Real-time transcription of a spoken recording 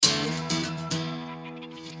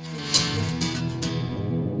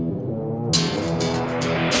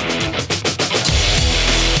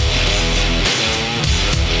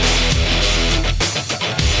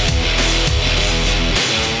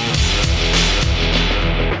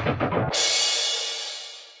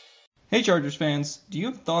Hey Chargers fans, do you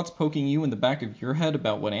have thoughts poking you in the back of your head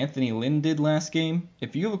about what Anthony Lynn did last game?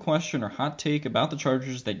 If you have a question or hot take about the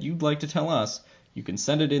Chargers that you'd like to tell us, you can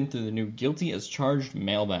send it in through the new Guilty as Charged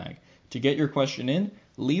mailbag. To get your question in,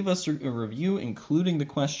 leave us a review including the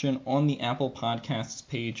question on the Apple Podcasts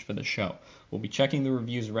page for the show. We'll be checking the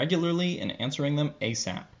reviews regularly and answering them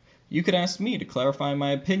ASAP. You could ask me to clarify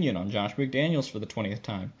my opinion on Josh McDaniels for the 20th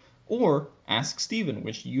time. Or ask Steven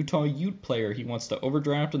which Utah Ute player he wants to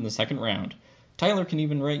overdraft in the second round. Tyler can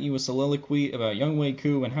even write you a soliloquy about Younghoe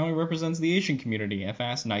Koo and how he represents the Asian community if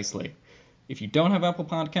asked nicely. If you don't have Apple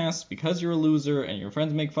Podcasts because you're a loser and your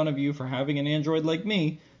friends make fun of you for having an Android like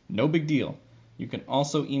me, no big deal. You can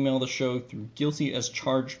also email the show through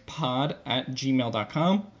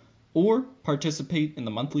guiltyaschargedpod@gmail.com or participate in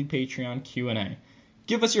the monthly Patreon Q&A.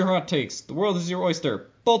 Give us your hot takes. The world is your oyster.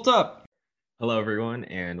 Bolt up! Hello, everyone,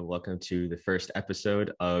 and welcome to the first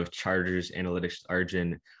episode of Chargers Analytics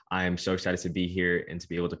Arjun. I'm so excited to be here and to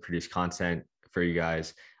be able to produce content for you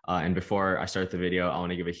guys. And before I start the video, I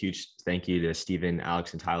want to give a huge thank you to Steven,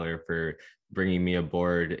 Alex, and Tyler for bringing me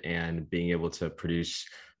aboard and being able to produce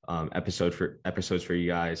episodes for you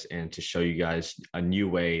guys and to show you guys a new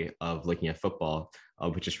way of looking at football,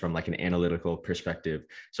 which is from like an analytical perspective.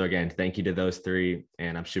 So again, thank you to those three,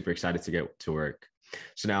 and I'm super excited to get to work.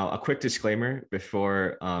 So now a quick disclaimer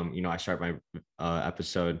before, I start my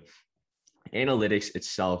episode. Analytics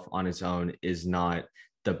itself on its own is not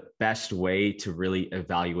the best way to really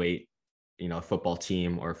evaluate, a football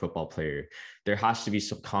team or a football player. There has to be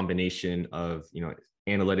some combination of,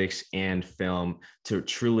 analytics and film to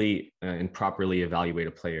truly and properly evaluate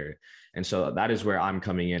a player. And so that is where I'm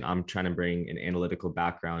coming in. I'm trying to bring an analytical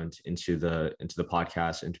background into the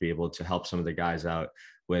podcast and to be able to help some of the guys out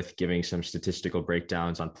with giving some statistical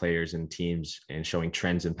breakdowns on players and teams and showing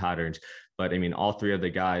trends and patterns. But I mean, all three of the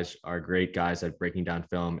guys are great guys at breaking down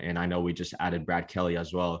film. And I know we just added Brad Kelly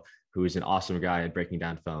as well, who is an awesome guy at breaking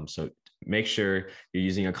down film. So make sure you're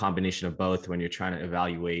using a combination of both when you're trying to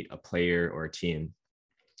evaluate a player or a team.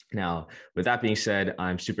 Now, with that being said,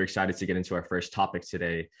 I'm super excited to get into our first topic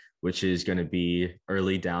today, which is going to be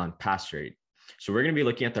early down pass rate. So we're going to be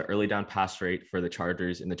looking at the early down pass rate for the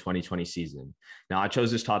Chargers in the 2020 season. Now, I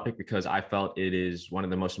chose this topic because I felt it is one of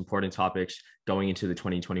the most important topics going into the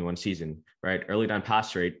 2021 season, right? Early down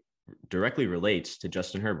pass rate directly relates to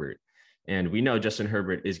Justin Herbert. And we know Justin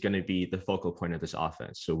Herbert is going to be the focal point of this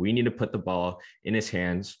offense. So we need to put the ball in his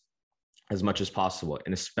hands as much as possible,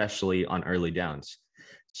 and especially on early downs.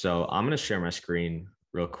 So I'm going to share my screen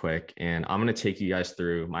real quick, and I'm going to take you guys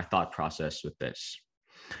through my thought process with this.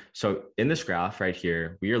 So in this graph right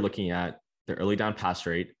here, we are looking at the early down pass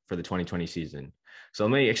rate for the 2020 season. So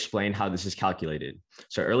let me explain how this is calculated.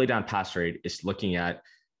 So early down pass rate is looking at,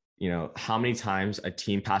 how many times a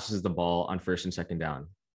team passes the ball on first and second down.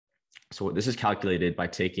 So this is calculated by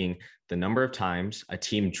taking the number of times a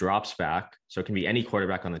team drops back. So it can be any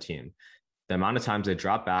quarterback on the team. The amount of times they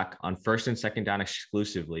drop back on first and second down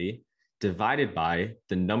exclusively, divided by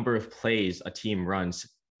the number of plays a team runs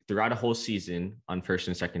throughout a whole season on first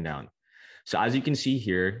and second down. So as you can see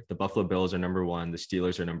here, the Buffalo Bills are number 1, the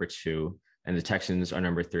Steelers are number 2, and the Texans are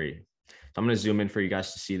number 3. So I'm going to zoom in for you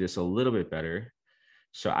guys to see this a little bit better.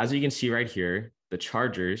 So as you can see right here, the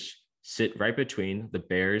Chargers sit right between the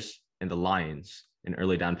Bears and the Lions in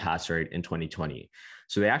early down pass rate in 2020.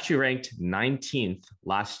 So they actually ranked 19th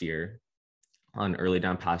last year on early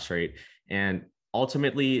down pass rate. And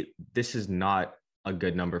ultimately, this is not a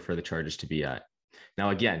good number for the Chargers to be at.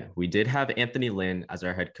 Now, again, we did have Anthony Lynn as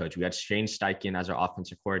our head coach. We had Shane Steichen as our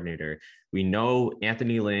offensive coordinator. We know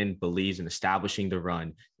Anthony Lynn believes in establishing the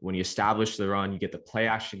run. When you establish the run, you get the play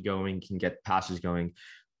action going, you can get passes going.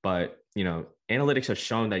 But, analytics have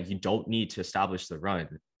shown that you don't need to establish the run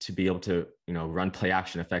to be able to, run play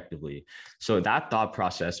action effectively. So that thought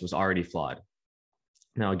process was already flawed.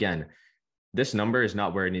 Now, again, this number is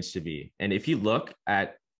not where it needs to be. And if you look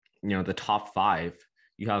at, the top 5,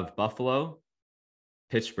 you have Buffalo,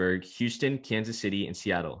 Pittsburgh, Houston, Kansas City, and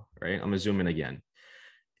Seattle, right? I'm going to zoom in again.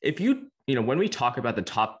 If when we talk about the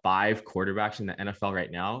top 5 quarterbacks in the NFL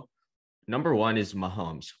right now, number 1 is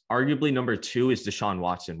Mahomes. Arguably number 2 is Deshaun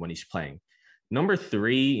Watson when he's playing. Number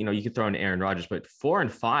 3, you could throw in Aaron Rodgers, but 4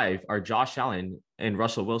 and 5 are Josh Allen and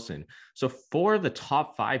Russell Wilson. So 4 of the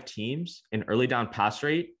top 5 teams in early down pass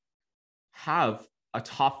rate have a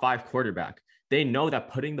top 5 quarterback. They know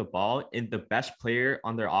that putting the ball in the best player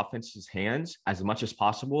on their offense's hands as much as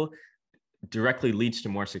possible directly leads to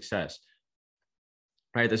more success.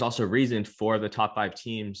 Right? There's also a reason 4 of the top 5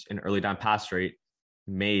 teams in early down pass rate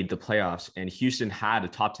made the playoffs, and Houston had a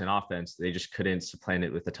top 10 offense. They just couldn't supplant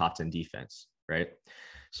it with the top 10 defense, right?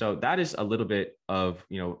 So that is a little bit of,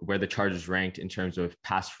 where the Chargers ranked in terms of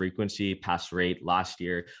pass frequency, pass rate last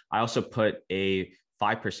year. I also put a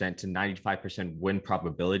 5% to 95% win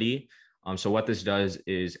probability. So what this does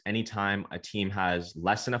is anytime a team has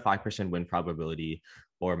less than a 5% win probability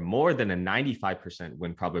or more than a 95%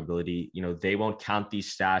 win probability, they won't count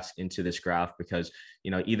these stats into this graph because,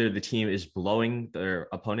 either the team is blowing their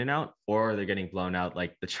opponent out or they're getting blown out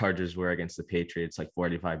like the Chargers were against the Patriots, like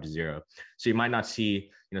 45-0. So you might not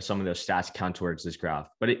see, some of those stats count towards this graph,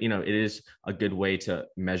 but it is a good way to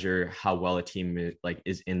measure how well a team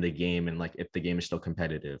is in the game and like if the game is still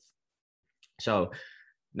competitive. So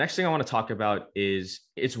next thing I want to talk about is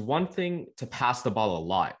it's one thing to pass the ball a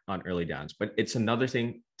lot on early downs, but it's another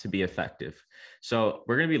thing to be effective. So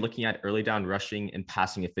we're going to be looking at early down rushing and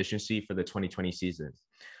passing efficiency for the 2020 season.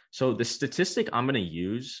 So the statistic I'm going to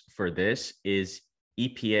use for this is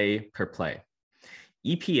EPA per play.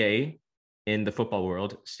 EPA in the football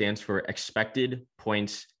world stands for expected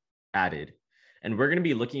points added. And we're going to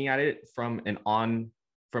be looking at it from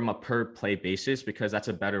a per play basis because that's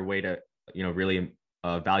a better way to, really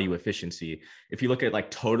value efficiency. If you look at like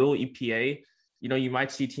total EPA, you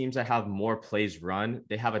might see teams that have more plays run,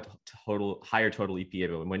 they have a higher total EPA.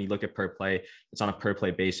 But when you look at per play, it's on a per play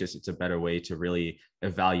basis. It's a better way to really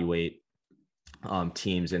evaluate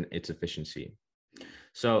teams and its efficiency.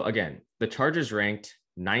 So again, the Chargers ranked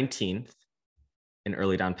 19th in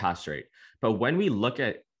early down pass rate. But when we look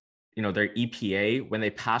at, their EPA, when they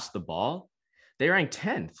pass the ball, they rank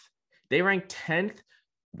 10th. They rank 10th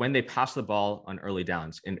when they pass the ball on early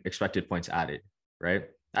downs in expected points added, right?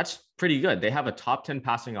 That's pretty good. They have a top 10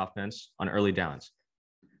 passing offense on early downs.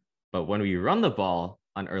 But when we run the ball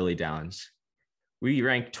on early downs, we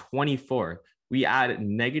rank 24. We add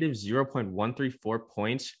negative 0.134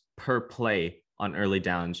 points per play on early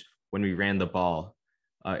downs when we ran the ball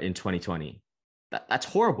in 2020. That's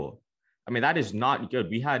horrible. I mean, that is not good.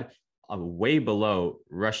 We had a way below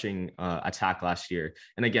rushing attack last year.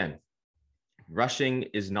 And again, rushing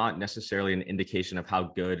is not necessarily an indication of how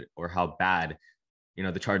good or how bad,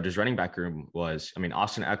 the Chargers running back room was. I mean,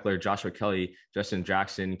 Austin Eckler, Joshua Kelly, Justin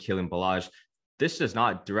Jackson, Kalen Ballage, this does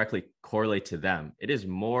not directly correlate to them. It is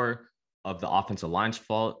more of the offensive line's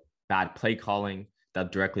fault, bad play calling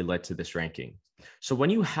that directly led to this ranking. So when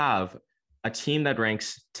you have a team that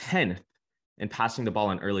ranks 10th in passing the ball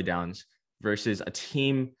on early downs versus a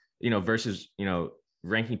team,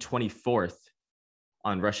 ranking 24th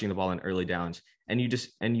on rushing the ball in early downs, and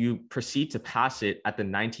you proceed to pass it at the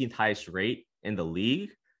 19th highest rate in the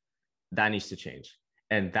league, that needs to change.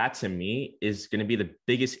 And that to me is going to be the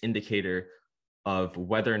biggest indicator of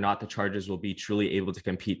whether or not the Chargers will be truly able to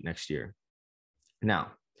compete next year.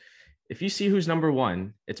 Now, if you see who's number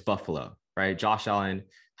one, it's Buffalo, right? Josh Allen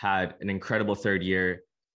had an incredible third year.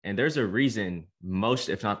 And there's a reason most,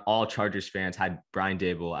 if not all, Chargers fans had Brian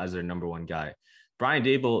Daboll as their number one guy. Brian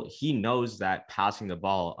Daboll, he knows that passing the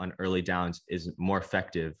ball on early downs is more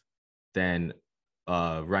effective than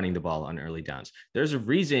running the ball on early downs. There's a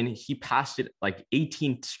reason he passed it like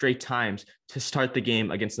 18 straight times to start the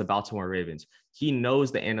game against the Baltimore Ravens. He knows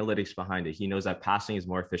the analytics behind it. He knows that passing is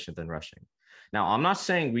more efficient than rushing. Now, I'm not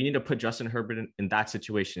saying we need to put Justin Herbert in that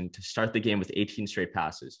situation to start the game with 18 straight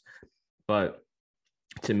passes, but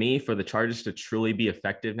to me, for the Chargers to truly be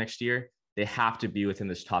effective next year, they have to be within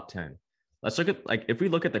this top 10. Let's look at, if we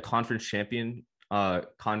look at the conference championship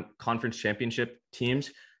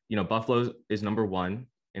teams, Buffalo is number one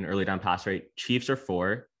in early down pass rate. Chiefs are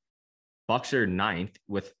 4. Bucks are 9th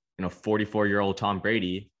with, 44-year-old Tom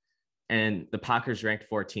Brady, and the Packers ranked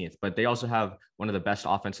 14th, but they also have one of the best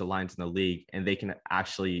offensive lines in the league, and they can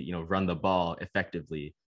actually, run the ball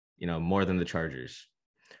effectively, more than the Chargers,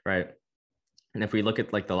 right? And if we look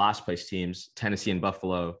at like the last place teams, Tennessee and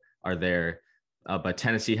Buffalo are there. But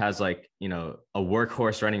Tennessee has a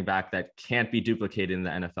workhorse running back that can't be duplicated in the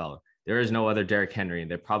NFL. There is no other Derrick Henry, and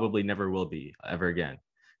there probably never will be ever again,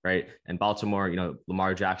 right? And Baltimore,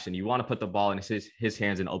 Lamar Jackson, you want to put the ball in his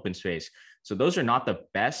hands in open space. So those are not the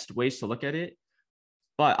best ways to look at it.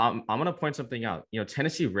 But I'm going to point something out.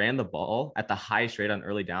 Tennessee ran the ball at the highest rate on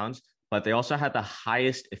early downs, but they also had the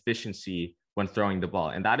highest efficiency when throwing the ball.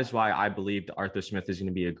 And that is why I believe that Arthur Smith is going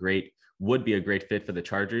to be would be a great fit for the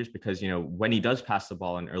Chargers because, when he does pass the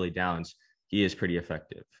ball in early downs, he is pretty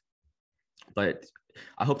effective. But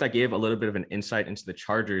I hope that gave a little bit of an insight into the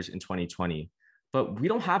Chargers in 2020. But we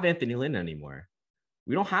don't have Anthony Lynn anymore.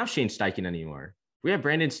 We don't have Shane Steichen anymore. We have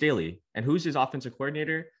Brandon Staley. And who's his offensive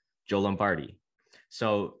coordinator? Joe Lombardi.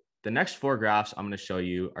 So the next 4 graphs I'm going to show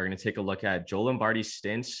you are going to take a look at Joe Lombardi's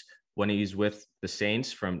stints when he's with the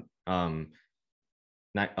Saints from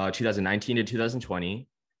 2019 to 2020.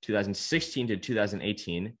 2016 to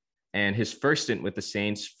 2018, and his first stint with the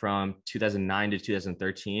Saints from 2009 to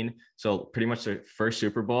 2013. So pretty much the first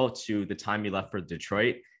Super Bowl to the time he left for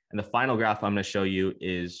Detroit. And the final graph I'm going to show you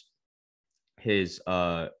is his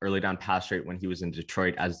early down pass rate when he was in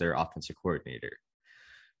Detroit as their offensive coordinator.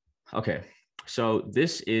 Okay, so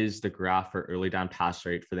this is the graph for early down pass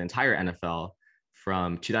rate for the entire NFL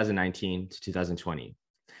from 2019 to 2020.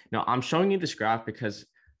 Now, I'm showing you this graph because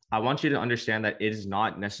I want you to understand that it is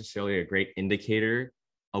not necessarily a great indicator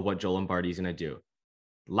of what Joe Lombardi is going to do.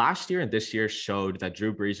 Last year and this year showed that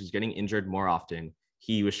Drew Brees was getting injured more often.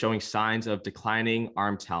 He was showing signs of declining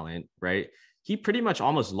arm talent, right? He pretty much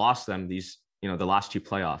almost lost them the last two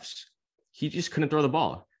playoffs. He just couldn't throw the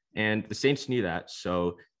ball. And the Saints knew that.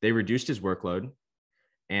 So they reduced his workload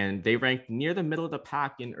and they ranked near the middle of the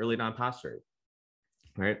pack in early down pass rate,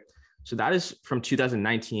 right? So that is from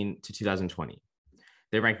 2019 to 2020.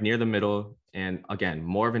 They ranked near the middle. And again,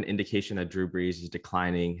 more of an indication that Drew Brees is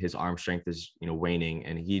declining. His arm strength is, waning,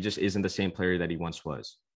 and he just isn't the same player that he once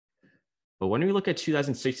was. But when we look at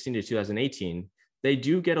 2016 to 2018, they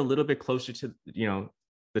do get a little bit closer to,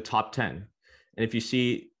 the top 10. And if you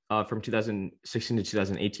see from 2016 to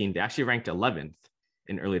 2018, they actually ranked 11th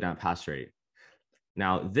in early down pass rate.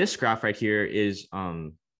 Now, this graph right here is,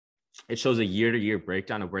 it shows a year-to-year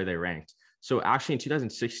breakdown of where they ranked. So actually in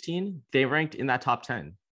 2016, they ranked in that top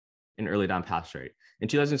 10 in early down pass rate. In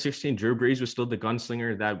 2016, Drew Brees was still the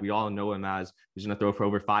gunslinger that we all know him as. He's going to throw for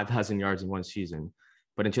over 5,000 yards in one season.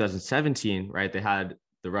 But in 2017, right, they had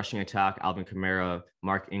the rushing attack, Alvin Kamara,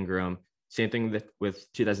 Mark Ingram. Same thing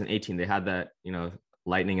with 2018. They had that,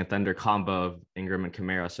 lightning and thunder combo of Ingram and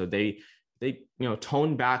Kamara. So they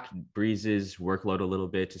toned back Brees's workload a little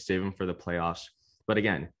bit to save him for the playoffs. But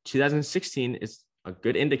again, 2016 is a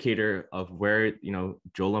good indicator of where,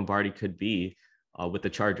 Joe Lombardi could be with the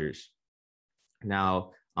Chargers.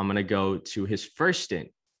 Now, I'm going to go to his first stint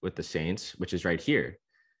with the Saints, which is right here.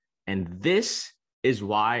 And this is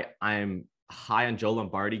why I'm high on Joe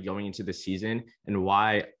Lombardi going into the season and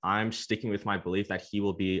why I'm sticking with my belief that he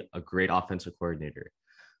will be a great offensive coordinator.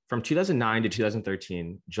 From 2009 to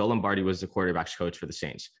 2013, Joe Lombardi was the quarterback's coach for the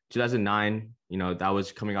Saints. 2009, that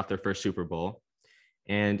was coming off their first Super Bowl.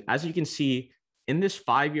 And as you can see, in this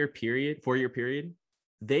 4-year period,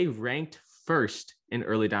 they ranked first in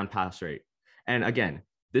early down pass rate. And again,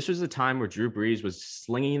 this was a time where Drew Brees was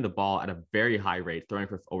slinging the ball at a very high rate, throwing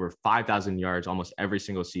for over 5,000 yards almost every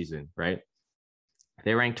single season, right?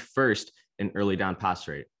 They ranked first in early down pass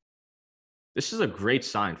rate. This is a great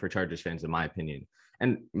sign for Chargers fans, in my opinion.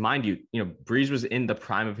 And mind you, Brees was in the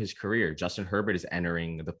prime of his career. Justin Herbert is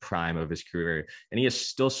entering the prime of his career, and he has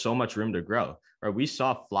still so much room to grow. Right? We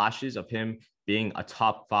saw flashes of him being a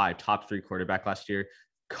top 5, top 3 quarterback last year,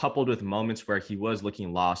 coupled with moments where he was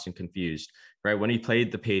looking lost and confused, right? When he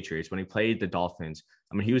played the Patriots, when he played the Dolphins,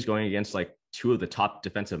 he was going against like 2 of the top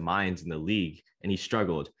defensive minds in the league, and he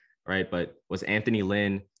struggled, right? But was Anthony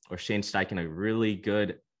Lynn or Shane Steichen a really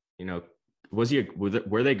good,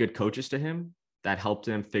 were they good coaches to him that helped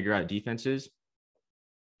him figure out defenses?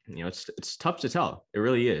 It's tough to tell. It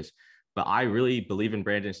really is. But I really believe in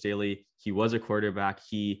Brandon Staley. He was a quarterback.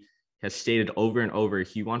 He has stated over and over,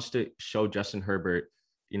 he wants to show Justin Herbert,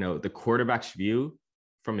 the quarterback's view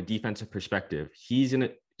from a defensive perspective.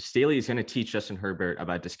 Staley is going to teach Justin Herbert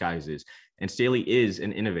about disguises, and Staley is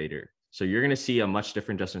an innovator. So you're going to see a much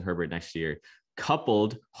different Justin Herbert next year,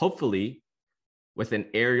 coupled hopefully with an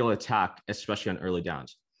aerial attack, especially on early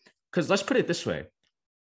downs. Because let's put it this way.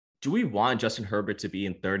 Do we want Justin Herbert to be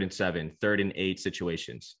in 3rd and 7, 3rd and 8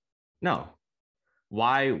 situations? No.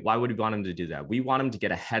 Why would we want him to do that? We want him to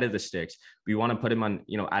get ahead of the sticks. We want to put him on,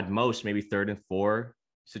 at most, maybe 3rd and 4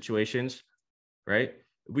 situations, right?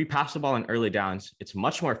 If we pass the ball in early downs, it's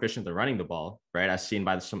much more efficient than running the ball, right? As seen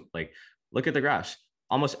by look at the graphs.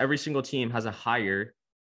 Almost every single team has a higher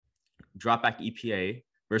dropback EPA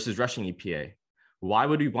versus rushing EPA. Why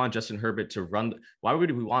would we want Justin Herbert to run? Why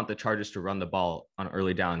would we want the Chargers to run the ball on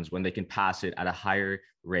early downs when they can pass it at a higher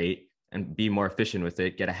rate and be more efficient with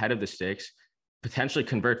it, get ahead of the sticks, potentially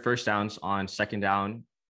convert first downs on second down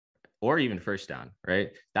or even first down,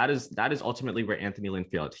 right? That is ultimately where Anthony Lynn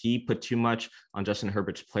failed. He put too much on Justin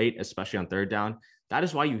Herbert's plate, especially on 3rd down. That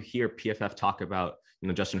is why you hear PFF talk about,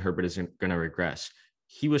 Justin Herbert isn't going to regress.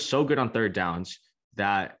 He was so good on 3rd downs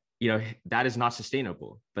that that is not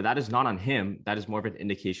sustainable, but that is not on him. That is more of an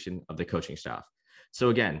indication of the coaching staff. So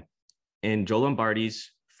again, in Joe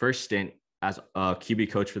Lombardi's first stint as a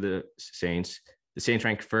QB coach for the Saints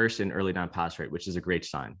ranked first in early down pass rate, which is a great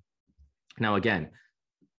sign. Now, again,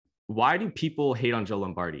 why do people hate on Joe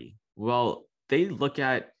Lombardi? Well, they look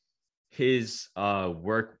at his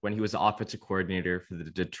work when he was the offensive coordinator for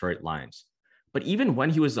the Detroit Lions. But even when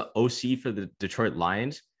he was the OC for the Detroit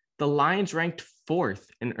Lions, the Lions ranked fourth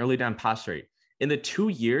in early down pass rate. In the 2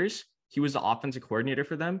 years he was the offensive coordinator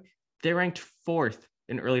for them, they ranked fourth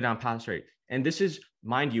in early down pass rate. And this is,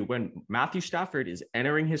 mind you, when Matthew Stafford is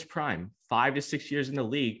entering his prime, 5 to 6 years in the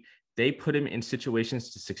league, they put him in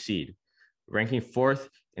situations to succeed, ranking fourth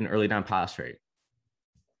in early down pass rate.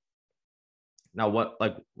 Now,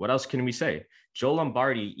 what else can we say? Joe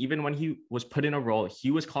Lombardi, even when he was put in a role, he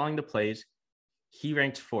was calling the plays, he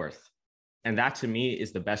ranked fourth. And that to me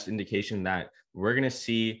is the best indication that we're going to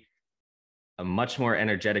see a much more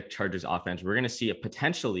energetic Chargers offense. We're going to see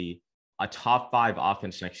potentially a top 5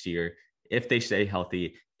 offense next year if they stay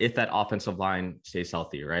healthy, if that offensive line stays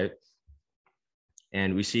healthy, right?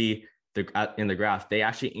 And we see in the graph, they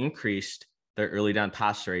actually increased their early down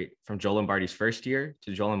pass rate from Joe Lombardi's first year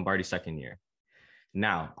to Joe Lombardi's second year.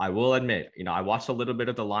 Now, I will admit, I watched a little bit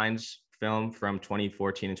of the Lions film from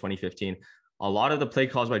 2014 and 2015. A lot of the play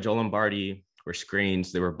calls by Joe Lombardi were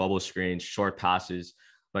screens. They were bubble screens, short passes.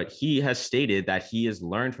 But he has stated that he has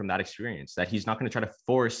learned from that experience, that he's not going to try to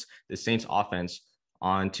force the Saints offense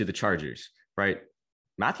onto the Chargers, right?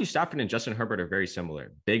 Matthew Stafford and Justin Herbert are very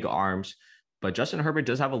similar, big arms, but Justin Herbert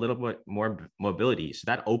does have a little bit more mobility. So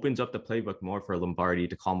that opens up the playbook more for Lombardi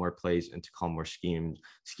to call more plays and to call more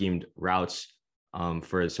schemed routes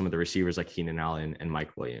for some of the receivers like Keenan Allen and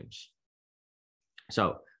Mike Williams.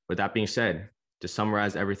 So with that being said, to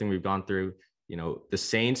summarize everything we've gone through, the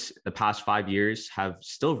Saints the past 5 years have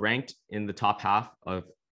still ranked in the top half of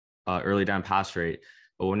early down pass rate.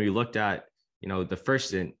 But when we looked at, the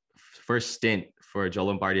first stint for Joe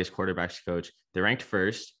Lombardi as quarterbacks coach, they ranked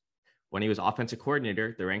first. When he was offensive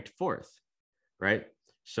coordinator, they ranked fourth, right?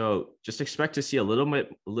 So just expect to see a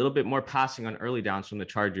little bit more passing on early downs from the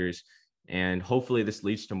Chargers. And hopefully this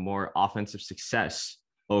leads to more offensive success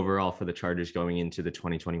overall for the Chargers going into the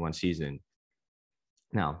 2021 season.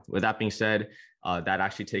 Now, with that being said, that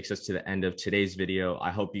actually takes us to the end of today's video.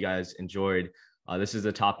 I hope you guys enjoyed. This is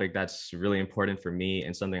a topic that's really important for me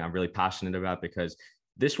and something I'm really passionate about, because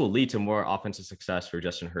this will lead to more offensive success for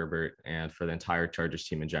Justin Herbert and for the entire Chargers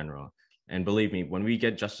team in general. And believe me, when we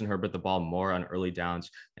get Justin Herbert the ball more on early downs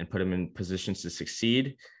and put him in positions to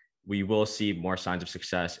succeed, we will see more signs of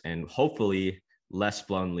success and hopefully less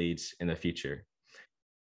blown leads in the future.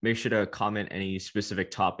 Make sure to comment any specific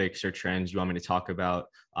topics or trends you want me to talk about.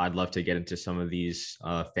 I'd love to get into some of these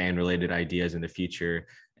fan-related ideas in the future.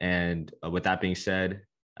 And with that being said,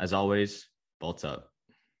 as always, bolts up.